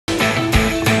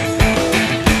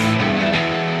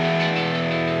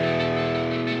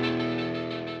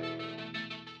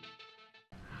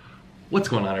What's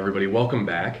going on, everybody? Welcome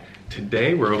back.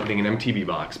 Today we're opening an MTB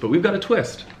box, but we've got a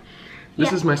twist.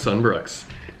 This is my son Brooks,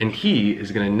 and he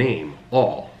is gonna name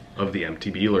all of the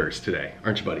MTB lures today.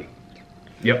 Aren't you, buddy?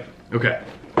 Yep. Okay.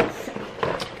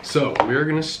 So we're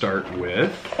gonna start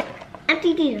with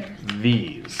MTB lures.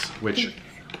 These, which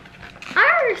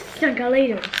are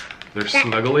snuggulators. they're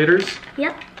snuggulators?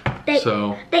 Yep.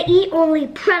 They eat only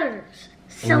predators.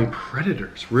 Only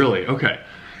predators, really? Okay.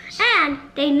 And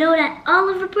they know that all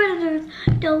of the predators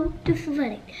don't do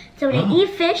sledding. So they eat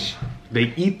fish.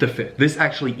 They eat the fish. This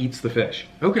actually eats the fish.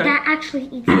 Okay. That actually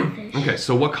eats the fish. Okay,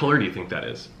 so what color do you think that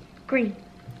is? Green.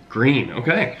 Green,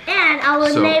 okay. And I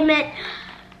will name it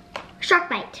Shark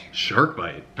Bite. Shark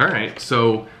Bite. All right,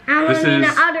 so I this will name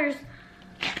is... the others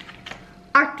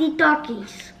Arctic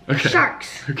Darkies. Okay.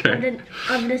 Sharks. Okay.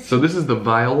 Of the so this is the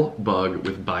Vile Bug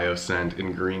with Bioscent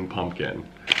in green pumpkin.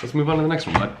 Let's move on to the next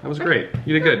one, bud. That was great.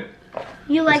 You did good.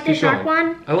 You like the shark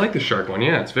one? I like the shark one,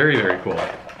 yeah. It's very, very cool.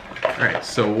 All right,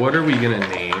 so what are we gonna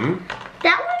name?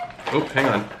 That one? Oh, hang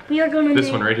on. We are gonna This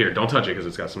name... one right here. Don't touch it because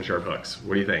it's got some sharp hooks.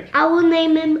 What do you think? I will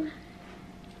name him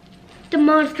the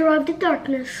Monster of the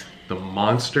Darkness. The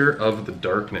Monster of the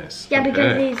Darkness. Yeah, okay.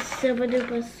 because he's super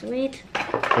duper sweet.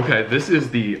 Okay, this is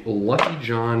the Lucky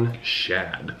John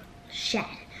Shad. Shad.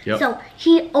 Yep. So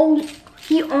he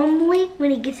only,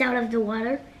 when he gets out of the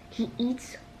water, he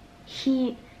eats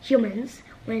humans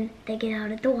when they get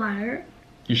out of the water.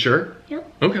 You sure?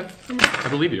 Yep. Okay, I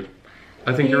believe you.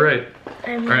 I think you're right.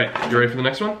 All right, you ready for the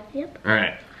next one? Yep. All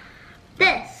right.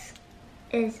 This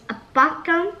is a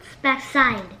Boton's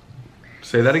backside.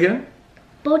 Say that again?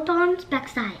 Boton's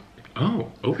backside.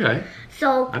 Oh, okay.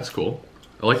 So that's cool.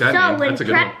 I like that name. That's a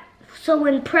good one. So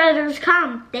when predators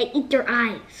come, they eat their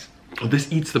eyes. Oh,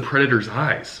 this eats the predator's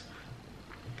eyes.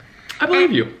 I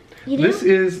believe you. You do? This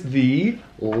is the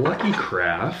Lucky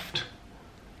Craft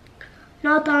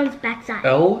Boton's backside.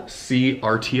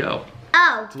 LCRTO.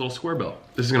 Oh. It's a little square bill.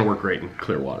 This is gonna work great in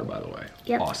clear water, by the way.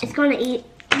 Yep. Awesome. It's gonna eat.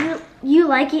 You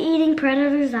like it eating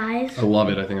predators' eyes? I love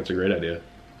it. I think it's a great idea.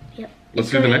 Yep. Let's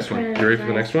do the next one. You ready for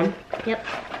the next one? Yep.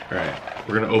 All right.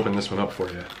 We're gonna open this one up for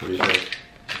you. What do you think?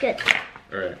 Good.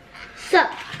 All right. So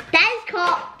that is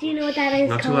called. Do you know what that is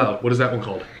Not called? too loud. What is that one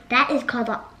called? That is called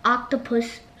the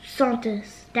octopus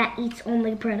santus. That eats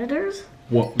only predators.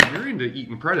 Well, you're into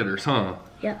eating predators, huh?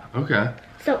 Yep. Okay.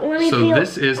 So let me So feel.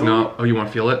 this is not. Oh, you want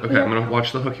to feel it? Okay, Yeah. I'm gonna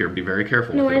watch the hook here. Be very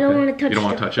careful. No, with it, I don't okay? want to touch. You don't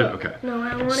want to the touch it? hook. Okay. No, I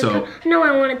don't want to. So- No,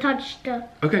 I want to touch the.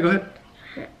 Okay, go ahead.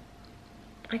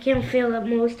 I can't feel it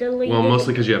mostly. Well,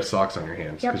 mostly because you have socks on your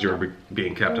hands Yep. because you're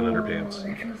being Captain Underpants.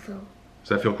 That feels so. Does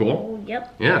that feel cool? Oh,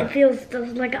 yep. Yeah. It feels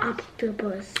just like an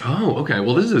octopus. Oh, okay.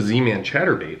 Well, this is a Z-Man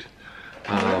Chatterbait.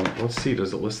 Let's see.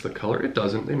 Does it list the color? It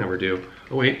doesn't. They never do.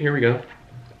 Oh wait, here we go.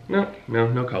 No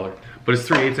color. But it's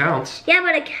 3/8 ounce. Yeah,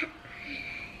 but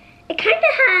it kind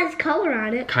of has color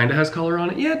on it. Kind of has color on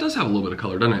it. Yeah, it does have a little bit of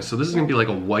color, doesn't it? So this is gonna be like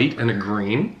a white and a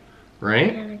green,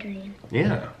 right? And a green.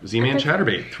 Yeah. Z-Man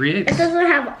Chatterbait, 3/8. It doesn't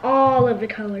have all of the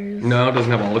colors. No, it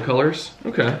doesn't have all the colors.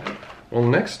 Okay. Well,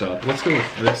 next up, let's go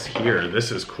with this here.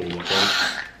 This is cool looking.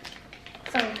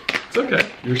 Sorry. It's okay.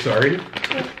 You're sorry?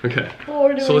 Okay.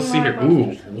 We're So let's see doing here. more Ooh,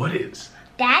 boxes. what is?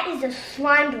 That is a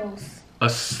slime balls. A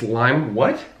slime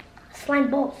what?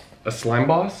 Slime balls. A slime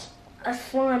boss? A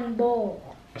slime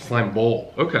ball. A slime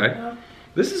bowl. Okay. Yeah.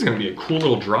 This is going to be a cool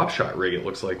little drop shot rig, it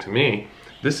looks like to me.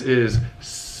 This is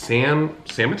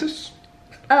Samatus?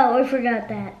 Oh, I forgot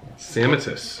that.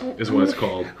 Samatus is what it's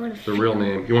called. I wanna The real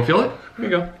name. You want to feel it? Here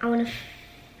you go. I want to.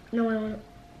 No, I want to.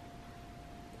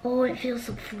 Oh, it feels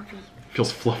so fluffy.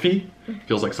 Feels fluffy.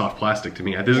 Feels like soft plastic to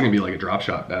me. This is going to be like a drop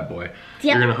shot bad boy. Yep.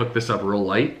 You're going to hook this up real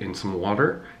light in some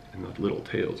water, and the little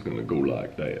tail's going to go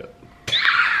like that.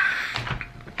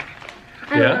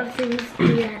 I Yeah? love things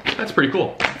do that. That's pretty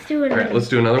cool. Let's do All another. right, let's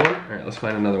do another one. All right, let's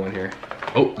find another one here.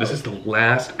 Oh, this is the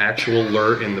last actual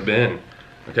lure in the bin.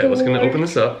 Okay, let's gonna open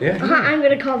this up. Yeah. I'm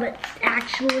gonna call it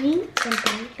actually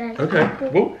something that's Okay. cool.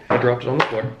 Whoa, I dropped it on the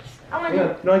floor. I want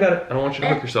Yeah, no, I got it. I don't want you to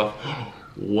hook yourself.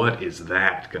 What is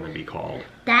that gonna be called?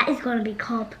 That is gonna be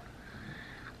called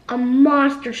a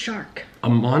monster shark A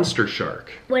monster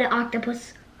shark. with an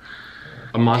octopus,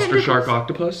 A monster Tentacles. shark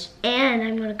octopus? and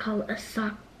I'm gonna call it a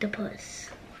socktopus.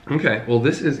 Okay, well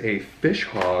this is a fish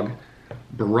hog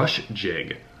brush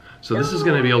jig. So this is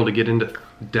gonna be able to get into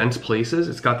dense places.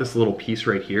 It's got this little piece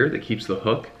right here that keeps the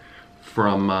hook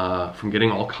from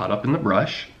getting all caught up in the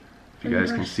brush. If you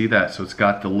guys can see that, so it's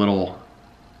got the little...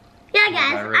 Yeah, guys,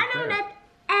 guy right I know there. that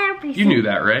everything. You knew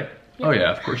that, right? Oh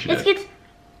yeah, of course you Let's did. get.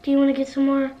 Do you want to get some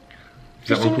more Is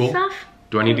that one fishing cool? stuff?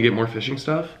 Do I need to get more fishing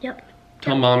stuff? Yep.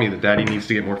 Tell mommy that daddy needs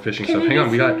to get more fishing stuff. Hang on,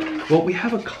 we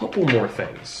have a couple more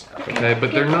things, okay?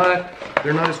 But they're not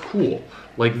as cool.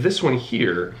 Like this one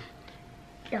here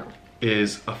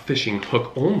is a fishing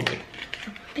hook only.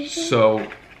 So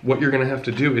what you're gonna have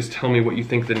to do is tell me what you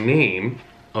think the name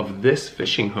of this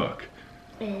fishing hook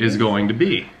is going to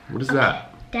be. What is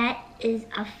that? That is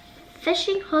a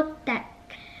fishing hook that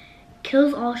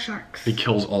kills all sharks. It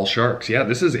kills all sharks. Yeah,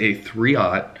 this is a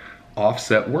 3/0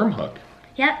 offset worm hook.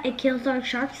 Yep, it kills all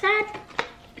sharks, Dad?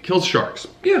 It kills sharks.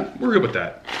 Yeah, we're good with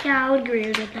that. Yeah, I would agree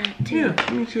with that too.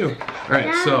 Yeah, me too. All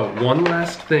right, so one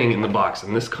last thing in the box,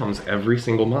 and this comes every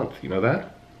single month. You know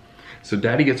that? So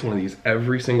Daddy gets one of these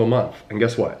every single month, and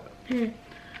guess what?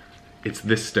 It's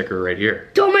this sticker right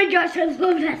here. Oh my gosh, I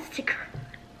love that sticker.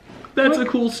 That's a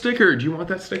cool sticker. Do you want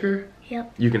that sticker?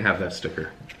 Yep. You can have that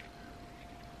sticker.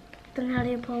 Then how do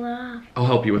you pull it off? I'll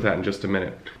help you with that in just a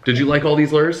minute. Did you like all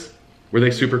these lures? Were they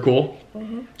super cool?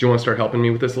 Do you want to start helping me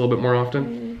with this a little bit more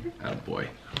often? Oh boy.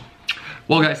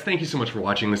 Well guys, thank you so much for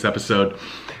watching this episode.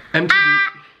 MTB.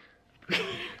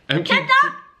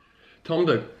 Tell them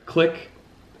to click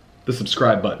the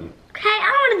subscribe button. Okay,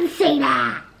 I wanted to say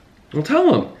that. Well, tell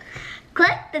them.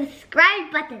 Click the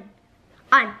subscribe button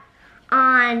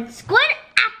on Squid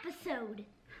episode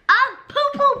of Poo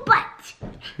Poo Butt.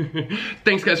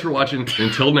 Thanks guys for watching.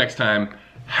 Until next time,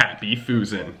 happy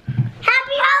foozin'.